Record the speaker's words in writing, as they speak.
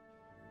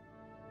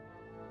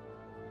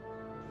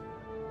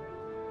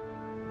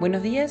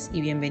Buenos días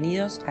y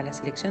bienvenidos a la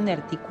selección de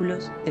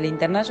artículos de la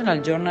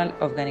International Journal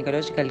of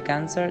Gynecological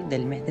Cancer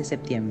del mes de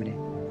septiembre.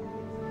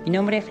 Mi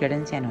nombre es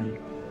Florencia Noll.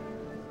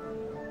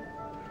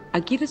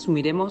 Aquí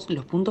resumiremos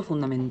los puntos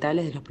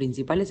fundamentales de los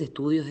principales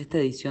estudios de esta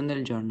edición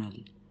del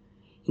journal.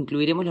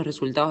 Incluiremos los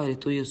resultados del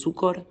estudio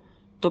SUCOR,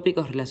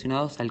 tópicos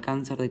relacionados al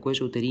cáncer de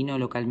cuello uterino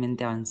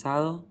localmente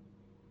avanzado,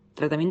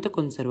 tratamiento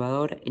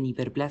conservador en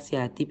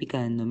hiperplasia atípica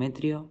de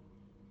endometrio,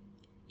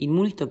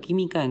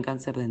 inmunohistoquímica en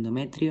cáncer de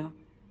endometrio,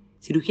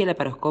 cirugía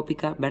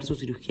laparoscópica versus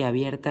cirugía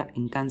abierta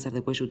en cáncer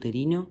de cuello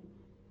uterino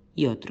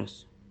y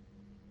otros.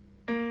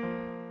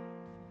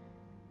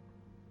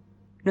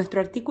 Nuestro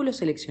artículo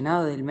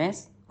seleccionado del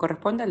mes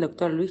corresponde al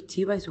Dr. Luis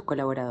Chiva y sus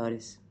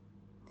colaboradores.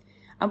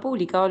 Han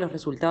publicado los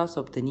resultados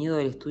obtenidos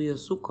del estudio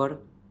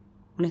SUCOR,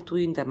 un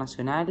estudio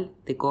internacional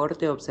de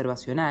cohorte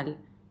observacional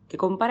que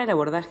compara el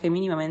abordaje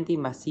mínimamente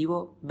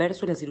invasivo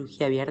versus la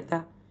cirugía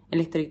abierta en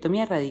la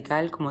esterectomía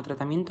radical como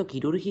tratamiento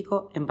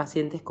quirúrgico en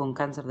pacientes con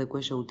cáncer de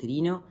cuello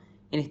uterino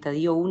en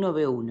estadio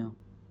 1B1.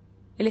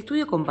 El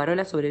estudio comparó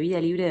la sobrevida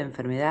libre de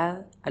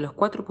enfermedad a los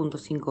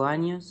 4.5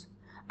 años,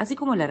 así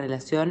como la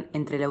relación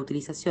entre la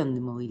utilización de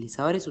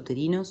movilizadores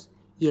uterinos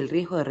y el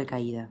riesgo de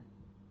recaída.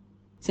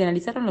 Se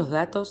analizaron los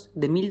datos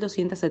de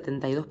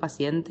 1.272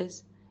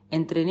 pacientes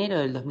entre enero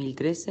del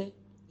 2013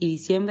 y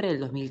diciembre del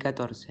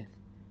 2014.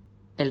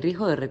 El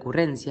riesgo de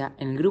recurrencia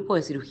en el grupo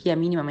de cirugía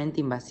mínimamente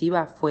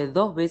invasiva fue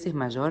 2 veces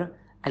mayor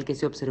al que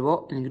se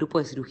observó en el grupo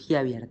de cirugía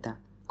abierta,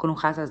 con un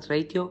hazard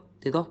ratio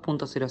de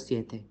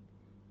 2.07,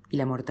 y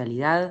la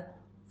mortalidad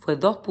fue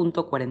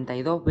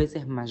 2.42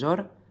 veces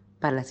mayor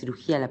para la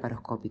cirugía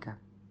laparoscópica.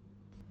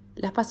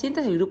 Las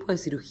pacientes del grupo de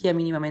cirugía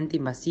mínimamente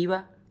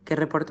invasiva que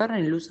reportaron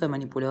el uso de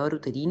manipulador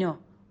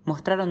uterino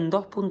mostraron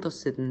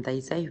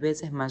 2.76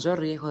 veces mayor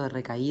riesgo de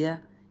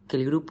recaída que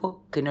el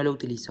grupo que no lo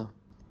utilizó.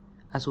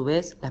 A su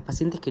vez, las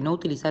pacientes que no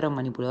utilizaron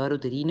manipulador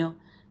uterino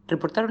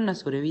reportaron una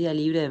sobrevida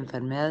libre de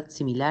enfermedad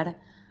similar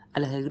a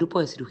las del grupo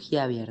de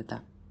cirugía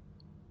abierta.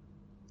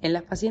 En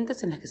las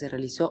pacientes en las que se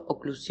realizó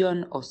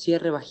oclusión o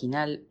cierre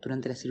vaginal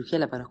durante la cirugía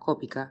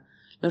laparoscópica,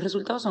 los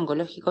resultados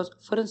oncológicos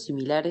fueron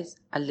similares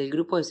al del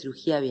grupo de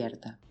cirugía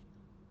abierta.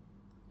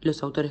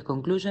 Los autores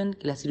concluyen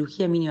que la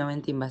cirugía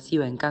mínimamente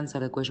invasiva en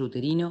cáncer de cuello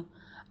uterino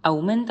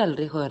aumenta el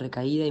riesgo de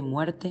recaída y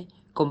muerte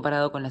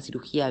comparado con la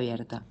cirugía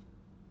abierta.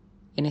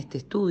 En este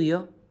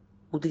estudio,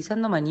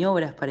 utilizando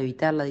maniobras para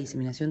evitar la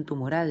diseminación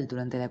tumoral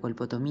durante la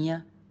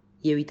colpotomía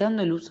y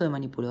evitando el uso de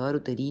manipulador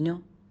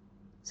uterino,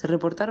 se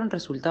reportaron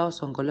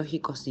resultados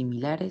oncológicos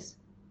similares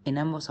en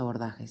ambos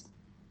abordajes.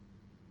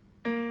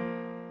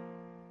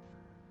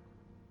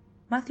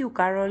 Matthew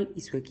Carroll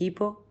y su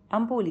equipo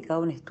han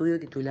publicado un estudio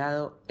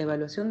titulado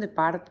Evaluación de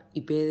PARP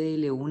y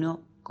PDL1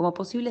 como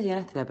posibles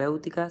dianas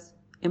terapéuticas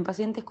en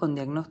pacientes con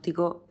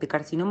diagnóstico de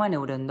carcinoma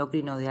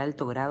neuroendocrino de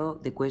alto grado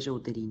de cuello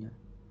uterino.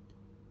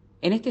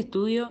 En este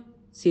estudio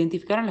se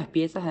identificaron las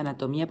piezas de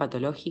anatomía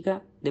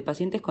patológica de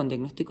pacientes con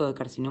diagnóstico de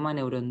carcinoma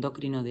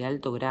neuroendocrino de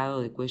alto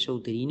grado de cuello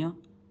uterino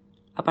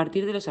a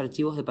partir de los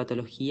archivos de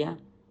patología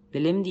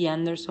del MD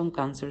Anderson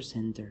Cancer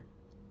Center.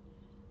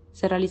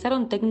 Se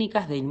realizaron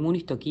técnicas de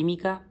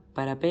inmunohistoquímica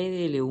para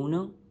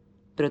PDL1,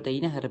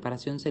 proteínas de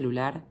reparación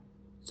celular,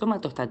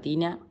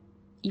 somatostatina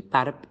y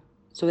PARP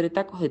sobre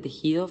tacos de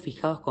tejido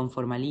fijados con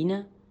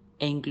formalina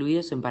e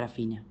incluidos en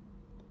parafina.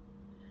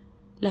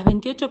 Las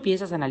 28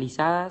 piezas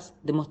analizadas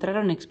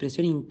demostraron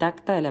expresión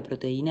intacta de la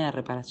proteína de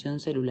reparación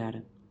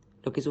celular,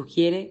 lo que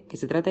sugiere que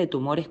se trata de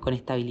tumores con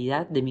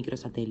estabilidad de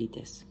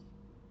microsatélites.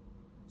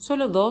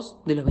 Solo 2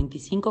 de los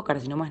 25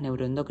 carcinomas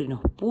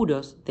neuroendocrinos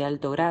puros de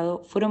alto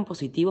grado fueron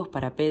positivos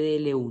para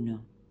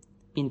PDL1,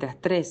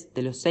 mientras 3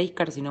 de los 6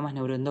 carcinomas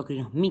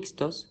neuroendocrinos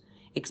mixtos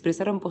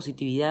expresaron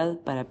positividad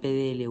para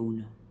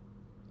PDL1.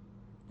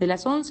 De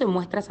las 11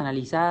 muestras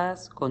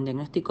analizadas con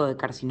diagnóstico de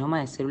carcinoma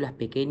de células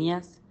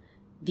pequeñas,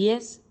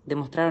 10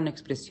 demostraron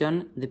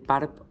expresión de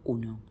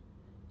PARP1.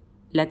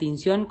 La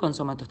tinción con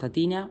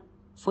somatostatina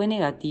fue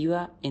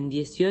negativa en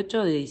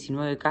 18 de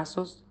 19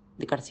 casos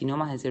de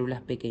carcinomas de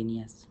células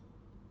pequeñas.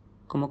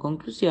 Como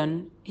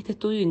conclusión, este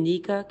estudio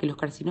indica que los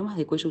carcinomas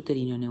de cuello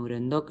uterino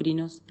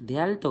neuroendocrinos de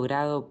alto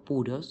grado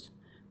puros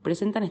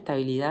presentan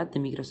estabilidad de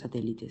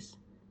microsatélites,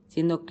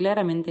 siendo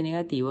claramente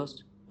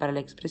negativos para la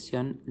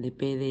expresión de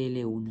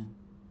PDL1.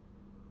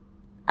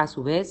 A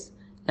su vez,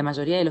 la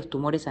mayoría de los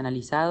tumores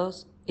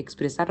analizados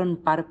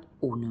expresaron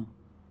PARP1,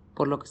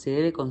 por lo que se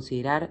debe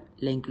considerar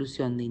la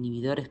inclusión de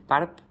inhibidores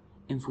PARP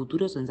en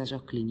futuros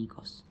ensayos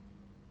clínicos.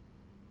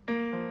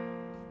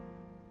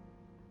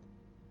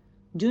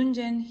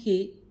 Jun-Jen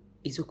He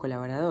y sus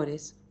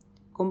colaboradores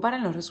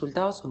comparan los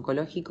resultados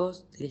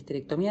oncológicos de la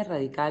esterectomía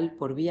radical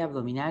por vía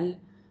abdominal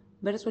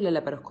versus la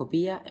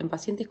laparoscopía en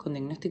pacientes con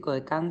diagnóstico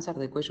de cáncer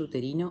de cuello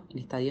uterino en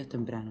estadios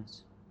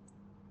tempranos.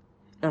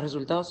 Los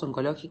resultados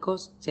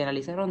oncológicos se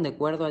analizaron de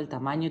acuerdo al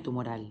tamaño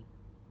tumoral.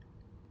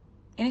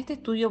 En este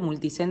estudio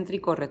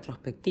multicéntrico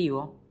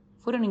retrospectivo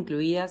fueron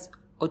incluidas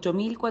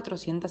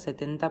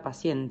 8.470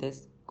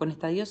 pacientes con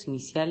estadios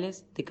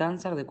iniciales de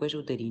cáncer de cuello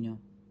uterino.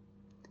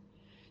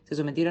 se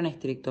sometieron a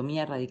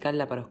histerectomía radical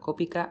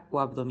laparoscópica o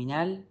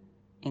abdominal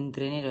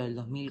entre enero del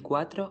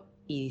 2004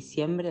 y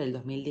diciembre del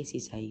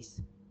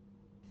 2016.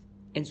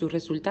 En sus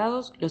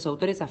resultados, los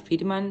autores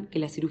afirman que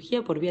la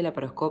cirugía por vía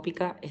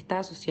laparoscópica está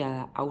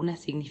asociada a una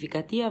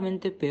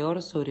significativamente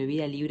peor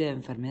sobrevida libre de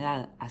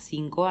enfermedad a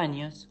 5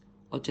 años,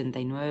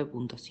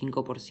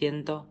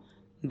 89.5%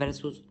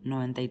 versus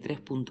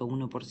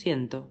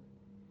 93.1%,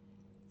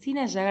 sin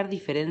hallar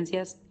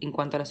diferencias en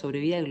cuanto a la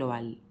sobrevida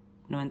global,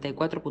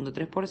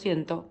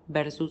 94.3%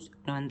 versus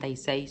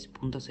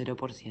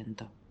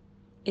 96.0%.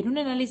 En un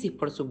análisis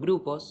por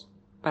subgrupos,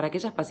 para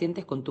aquellas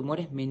pacientes con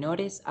tumores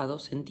menores a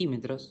 2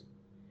 centímetros,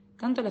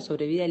 tanto la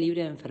sobrevida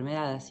libre de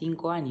enfermedad a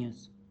 5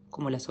 años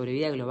como la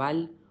sobrevida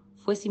global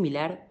fue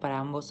similar para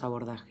ambos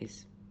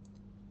abordajes.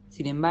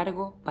 Sin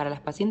embargo, para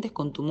las pacientes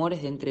con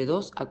tumores de entre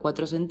 2 a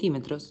 4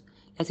 centímetros,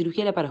 la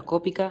cirugía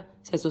laparoscópica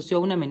se asoció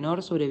a una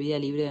menor sobrevida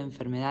libre de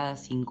enfermedad a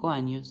 5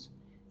 años,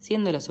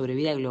 siendo la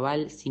sobrevida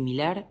global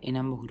similar en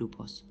ambos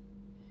grupos.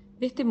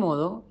 De este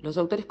modo, los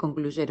autores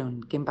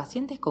concluyeron que en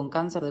pacientes con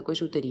cáncer de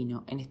cuello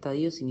uterino en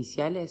estadios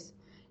iniciales,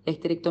 la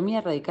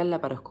histerectomía radical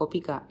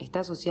laparoscópica está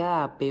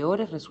asociada a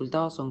peores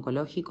resultados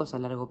oncológicos a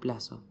largo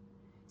plazo.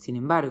 Sin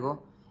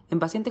embargo, en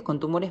pacientes con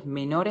tumores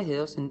menores de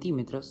 2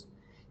 centímetros,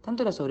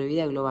 tanto la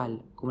sobrevida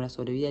global como la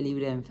sobrevida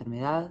libre de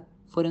enfermedad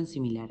fueron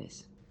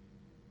similares.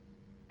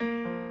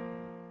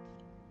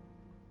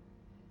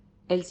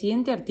 El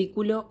siguiente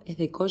artículo es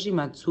de Koji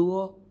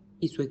Matsuo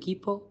y su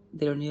equipo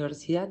de la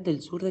Universidad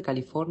del Sur de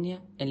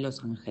California en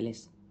Los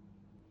Ángeles.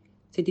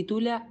 Se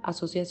titula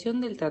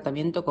Asociación del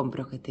tratamiento con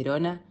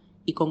progesterona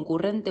y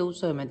concurrente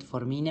uso de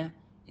metformina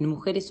en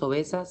mujeres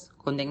obesas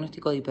con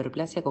diagnóstico de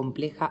hiperplasia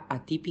compleja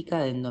atípica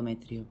de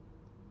endometrio.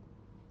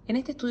 En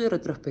este estudio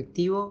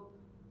retrospectivo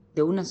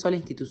de una sola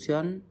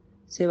institución,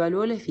 se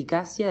evaluó la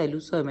eficacia del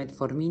uso de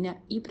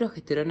metformina y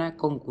progesterona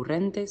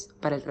concurrentes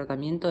para el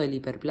tratamiento de la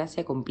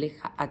hiperplasia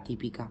compleja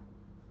atípica.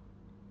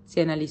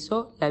 Se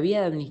analizó la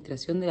vía de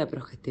administración de la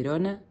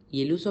progesterona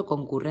y el uso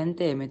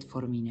concurrente de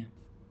metformina.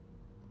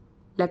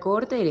 La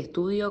cohorte del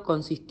estudio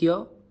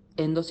consistió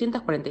en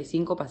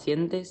 245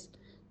 pacientes,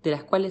 de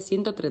las cuales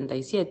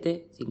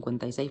 137,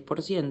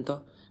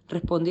 56%,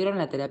 respondieron a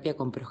la terapia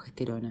con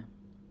progesterona.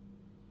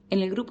 En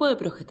el grupo de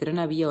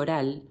progesterona vía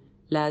oral,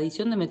 la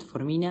adición de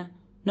metformina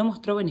no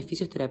mostró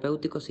beneficios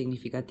terapéuticos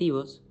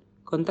significativos,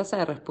 con tasa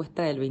de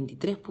respuesta del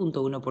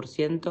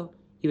 23.1%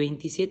 y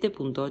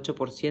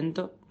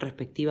 27.8%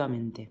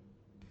 respectivamente.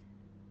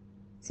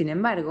 Sin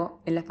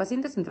embargo, en las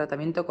pacientes en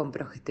tratamiento con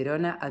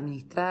progesterona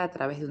administrada a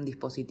través de un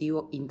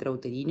dispositivo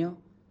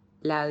intrauterino,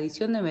 la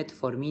adición de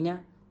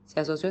metformina se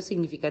asoció a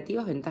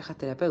significativas ventajas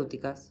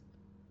terapéuticas,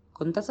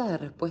 con tasas de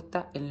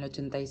respuesta en el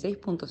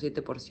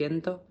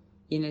 86.7%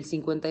 y en el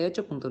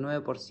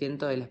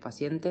 58.9% de las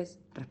pacientes,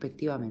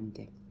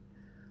 respectivamente.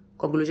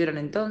 Concluyeron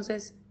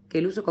entonces que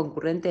el uso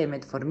concurrente de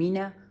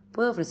metformina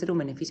puede ofrecer un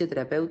beneficio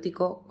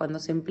terapéutico cuando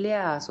se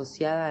emplea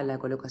asociada a la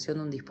colocación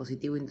de un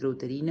dispositivo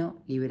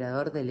intrauterino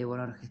liberador de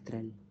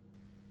levonorgestrel.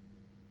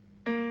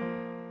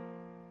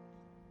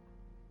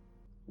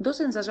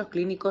 Dos ensayos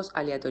clínicos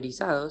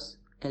aleatorizados,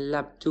 el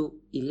LAB2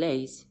 y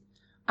LACE,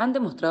 han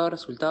demostrado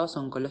resultados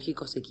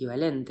oncológicos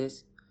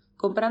equivalentes,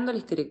 comparando la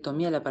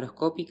histerectomía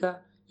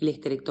laparoscópica y la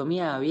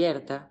histerectomía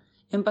abierta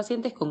en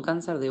pacientes con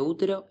cáncer de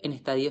útero en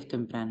estadios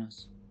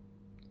tempranos.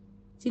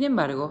 Sin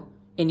embargo,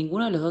 en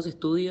ninguno de los dos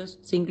estudios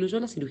se incluyó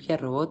la cirugía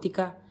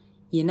robótica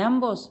y en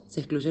ambos se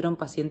excluyeron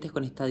pacientes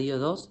con estadio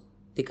 2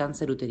 de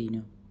cáncer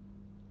uterino.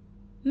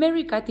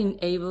 Mary Catherine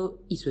Abel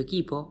y su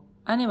equipo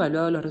han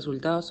evaluado los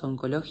resultados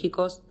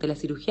oncológicos de la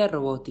cirugía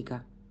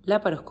robótica,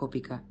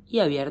 laparoscópica y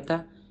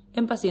abierta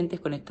en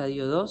pacientes con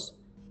estadio 2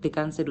 de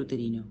cáncer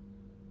uterino.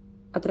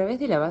 A través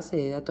de la Base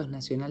de Datos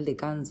Nacional de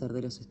Cáncer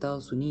de los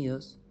Estados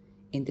Unidos,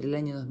 entre el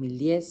año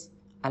 2010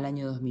 al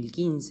año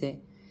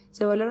 2015,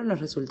 se evaluaron los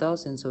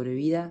resultados en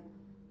sobrevida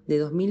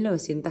de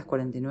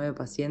 2.949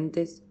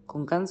 pacientes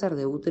con cáncer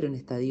de útero en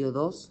estadio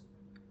 2,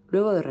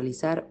 luego de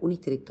realizar una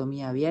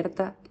histerectomía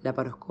abierta,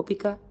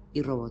 laparoscópica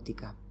y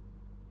robótica.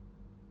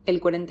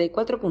 El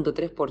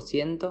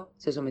 44.3%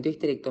 se sometió a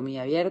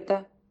histerectomía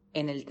abierta,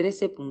 en el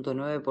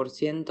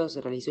 13.9%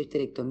 se realizó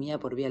histerectomía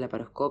por vía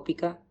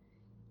laparoscópica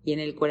y en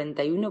el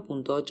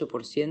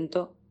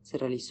 41.8% se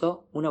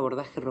realizó un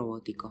abordaje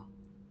robótico.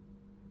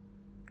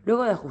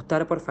 Luego de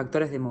ajustar por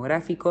factores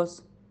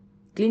demográficos,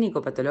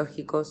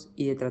 clínico-patológicos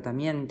y de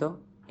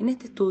tratamiento, en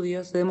este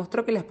estudio se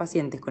demostró que las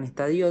pacientes con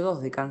estadio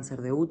 2 de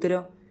cáncer de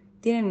útero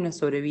tienen una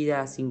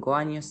sobrevida a 5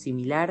 años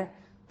similar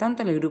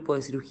tanto en el grupo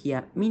de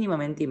cirugía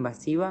mínimamente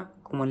invasiva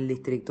como en el de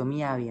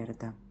histerectomía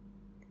abierta.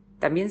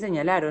 También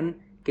señalaron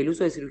que el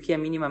uso de cirugía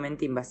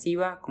mínimamente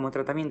invasiva como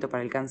tratamiento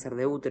para el cáncer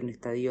de útero en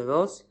estadio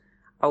 2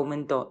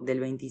 aumentó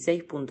del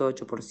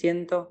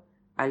 26.8%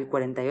 al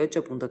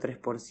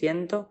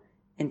 48.3%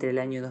 entre el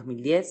año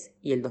 2010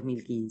 y el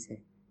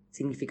 2015,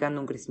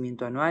 significando un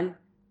crecimiento anual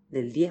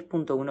del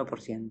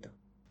 10.1%.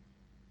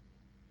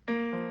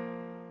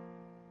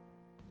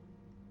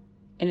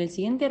 En el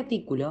siguiente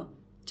artículo,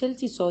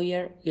 Chelsea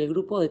Sawyer y el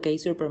grupo de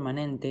Kaiser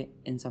Permanente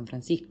en San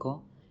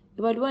Francisco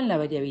evalúan la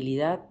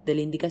variabilidad de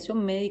la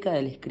indicación médica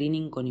del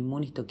screening con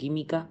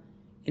inmunistoquímica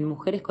en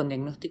mujeres con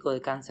diagnóstico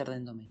de cáncer de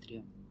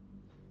endometrio.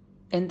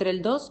 Entre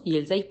el 2 y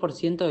el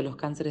 6% de los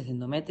cánceres de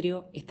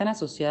endometrio están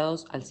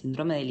asociados al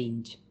síndrome de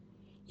Lynch,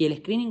 y el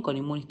screening con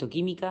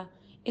inmunistoquímica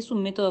es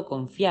un método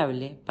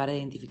confiable para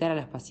identificar a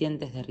las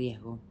pacientes de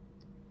riesgo.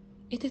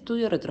 Este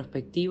estudio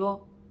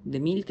retrospectivo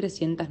de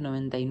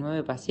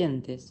 1.399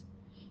 pacientes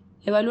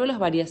evaluó las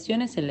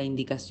variaciones en la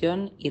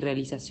indicación y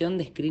realización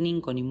de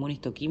screening con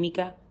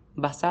inmunistoquímica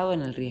basado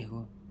en el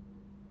riesgo.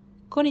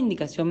 Con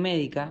indicación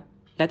médica,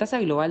 la tasa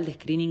global de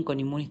screening con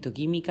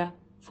inmunistoquímica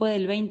fue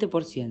del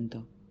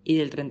 20% y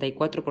del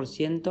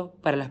 34%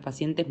 para las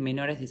pacientes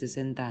menores de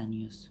 60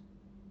 años.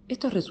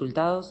 Estos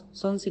resultados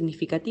son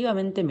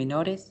significativamente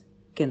menores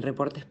que en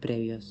reportes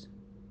previos.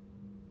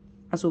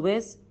 A su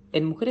vez,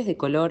 en mujeres de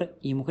color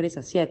y mujeres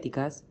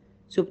asiáticas,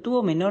 se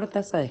obtuvo menor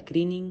tasa de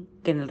screening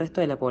que en el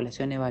resto de la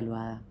población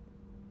evaluada.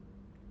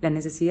 La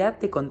necesidad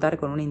de contar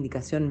con una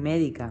indicación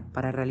médica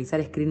para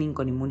realizar screening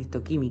con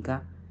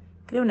inmunistoquímica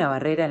crea una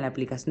barrera en la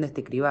aplicación de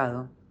este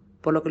cribado,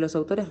 por lo que los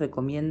autores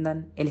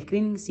recomiendan el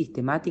screening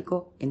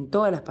sistemático en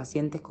todas las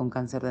pacientes con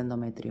cáncer de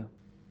endometrio.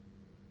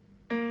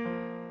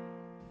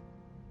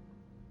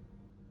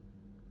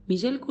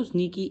 Michelle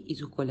Kuznicki y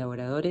sus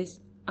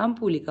colaboradores han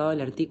publicado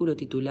el artículo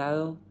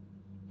titulado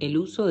 "El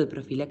uso de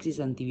profilaxis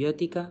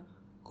antibiótica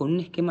con un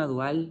esquema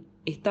dual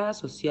está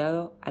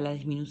asociado a la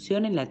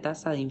disminución en la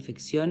tasa de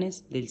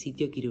infecciones del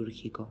sitio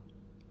quirúrgico".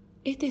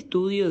 Este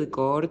estudio de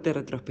cohorte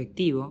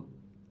retrospectivo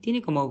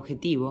tiene como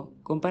objetivo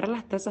comparar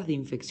las tasas de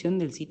infección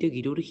del sitio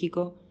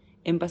quirúrgico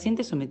en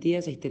pacientes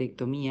sometidas a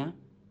histerectomía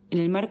en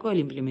el marco de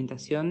la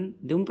implementación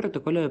de un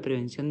protocolo de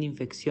prevención de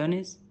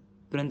infecciones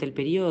durante el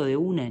periodo de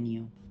un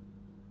año.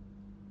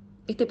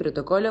 Este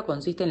protocolo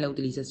consiste en la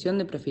utilización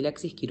de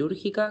profilaxis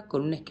quirúrgica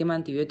con un esquema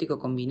antibiótico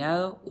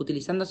combinado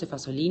utilizando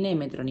cefazolina y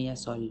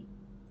metronidazol.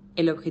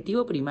 El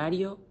objetivo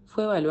primario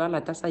fue evaluar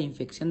la tasa de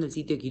infección del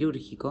sitio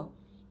quirúrgico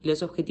y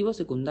los objetivos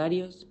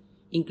secundarios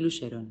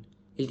incluyeron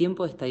el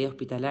tiempo de estadía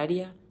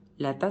hospitalaria,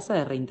 la tasa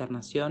de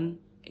reinternación,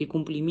 el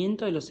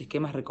cumplimiento de los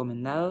esquemas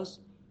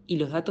recomendados y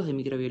los datos de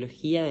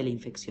microbiología de la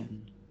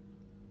infección.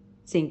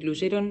 Se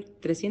incluyeron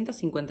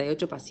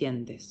 358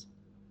 pacientes.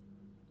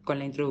 Con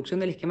la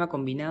introducción del esquema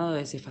combinado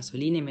de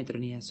cefazolina y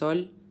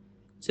metronidazol,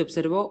 se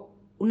observó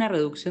una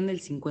reducción del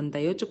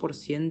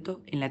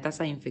 58% en la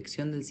tasa de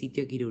infección del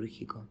sitio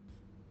quirúrgico.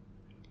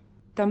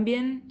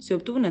 También se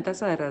obtuvo una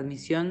tasa de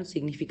readmisión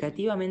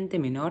significativamente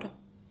menor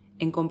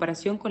en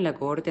comparación con la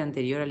cohorte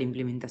anterior a la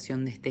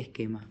implementación de este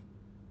esquema.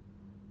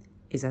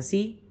 Es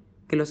así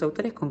que los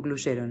autores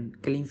concluyeron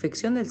que la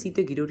infección del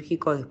sitio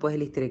quirúrgico después de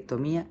la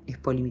histerectomía es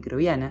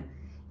polimicrobiana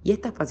y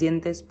estas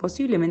pacientes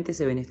posiblemente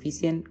se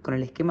beneficien con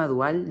el esquema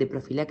dual de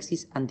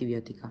profilaxis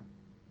antibiótica.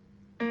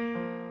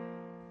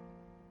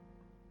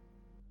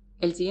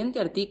 El siguiente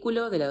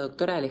artículo de la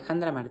doctora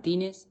Alejandra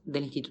Martínez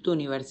del Instituto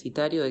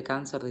Universitario de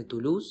Cáncer de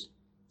Toulouse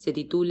se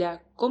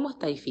titula "Cómo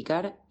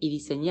estadificar y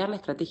diseñar la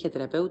estrategia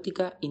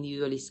terapéutica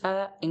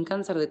individualizada en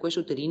cáncer de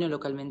cuello uterino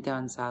localmente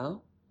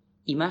avanzado,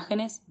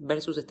 imágenes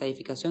versus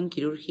estadificación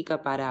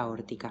quirúrgica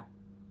para-aórtica".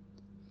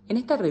 En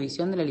esta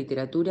revisión de la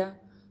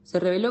literatura se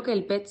reveló que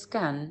el PET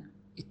scan,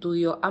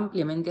 estudio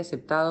ampliamente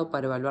aceptado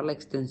para evaluar la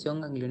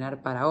extensión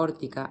ganglionar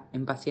para-aórtica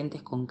en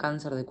pacientes con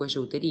cáncer de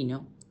cuello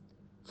uterino,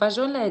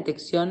 falló en la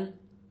detección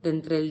de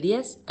entre el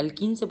 10 al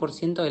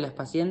 15% de las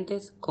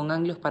pacientes con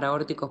ganglios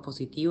para-aórticos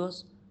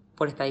positivos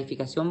por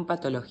estadificación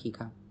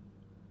patológica.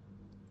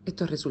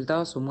 Estos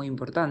resultados son muy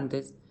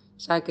importantes,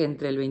 ya que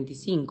entre el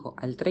 25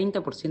 al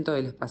 30%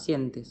 de los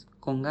pacientes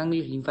con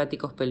ganglios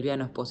linfáticos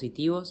pelvianos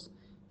positivos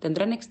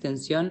tendrán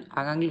extensión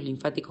a ganglios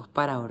linfáticos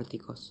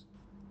para-aórticos.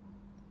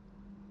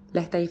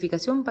 La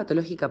estadificación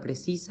patológica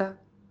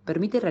precisa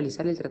permite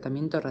realizar el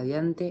tratamiento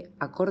radiante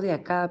acorde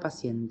a cada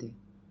paciente,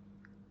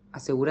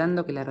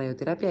 asegurando que la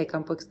radioterapia de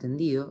campo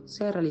extendido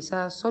sea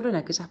realizada solo en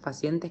aquellas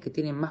pacientes que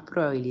tienen más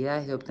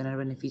probabilidades de obtener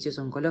beneficios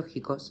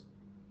oncológicos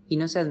y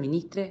no se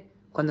administre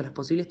cuando las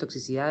posibles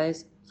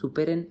toxicidades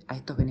superen a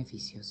estos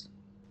beneficios.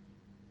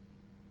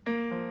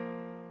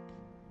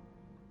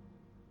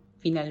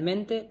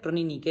 Finalmente,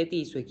 Ronnie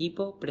Nichetti y su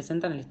equipo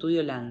presentan el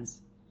estudio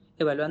LANCE,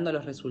 evaluando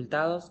los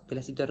resultados de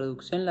la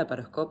citorreducción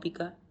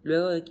laparoscópica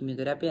luego de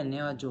quimioterapia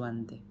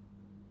neoadyuvante.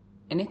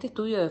 En este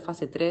estudio de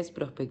fase 3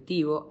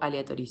 prospectivo,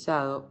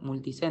 aleatorizado,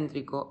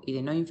 multicéntrico y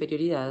de no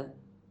inferioridad,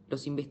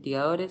 los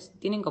investigadores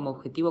tienen como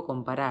objetivo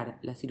comparar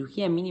la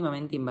cirugía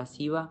mínimamente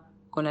invasiva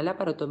con la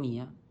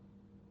laparotomía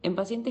en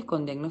pacientes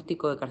con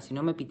diagnóstico de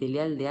carcinoma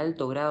epitelial de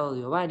alto grado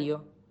de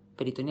ovario,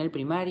 peritoneal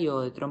primario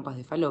o de trompas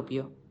de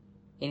falopio,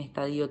 en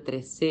estadio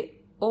 3C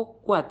o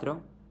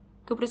 4,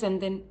 que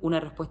presenten una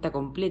respuesta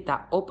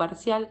completa o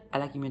parcial a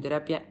la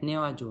quimioterapia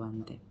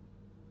neoadyuvante.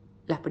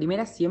 Las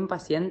primeras 100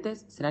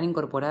 pacientes serán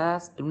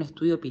incorporadas en un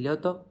estudio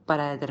piloto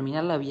para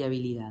determinar la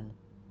viabilidad.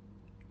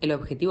 El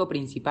objetivo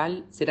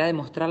principal será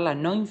demostrar la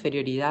no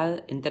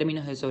inferioridad en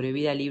términos de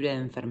sobrevida libre de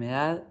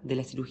enfermedad de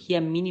la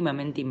cirugía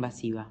mínimamente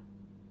invasiva.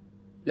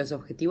 Los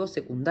objetivos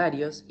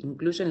secundarios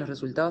incluyen los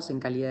resultados en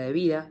calidad de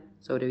vida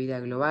sobrevida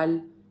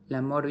global,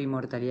 la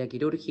morbimortalidad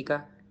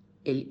quirúrgica,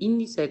 el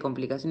índice de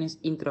complicaciones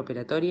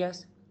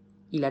intraoperatorias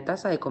y la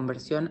tasa de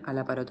conversión a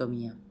la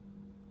parotomía.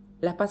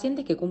 Las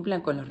pacientes que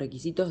cumplan con los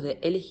requisitos de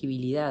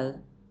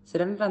elegibilidad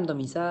serán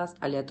randomizadas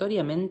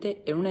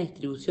aleatoriamente en una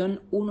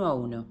distribución 1 a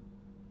 1.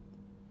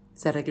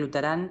 Se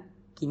reclutarán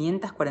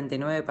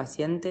 549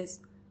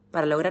 pacientes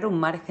para lograr un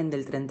margen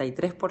del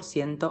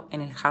 33%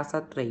 en el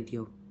hazard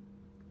ratio.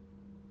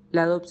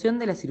 La adopción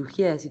de la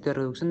cirugía de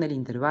citorreducción del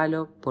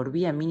intervalo por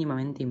vía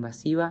mínimamente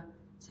invasiva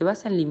se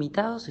basa en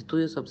limitados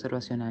estudios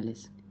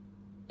observacionales.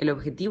 El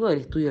objetivo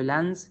del estudio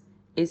LANCE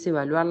es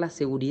evaluar la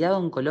seguridad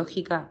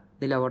oncológica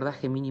del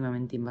abordaje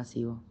mínimamente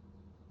invasivo.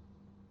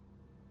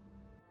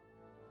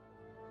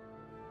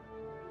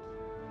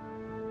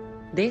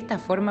 De esta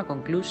forma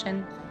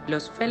concluyen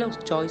los Fellows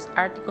Choice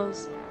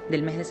Articles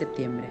del mes de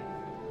septiembre.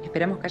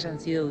 Esperamos que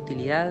hayan sido de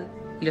utilidad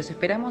y los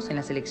esperamos en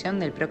la selección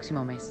del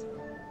próximo mes.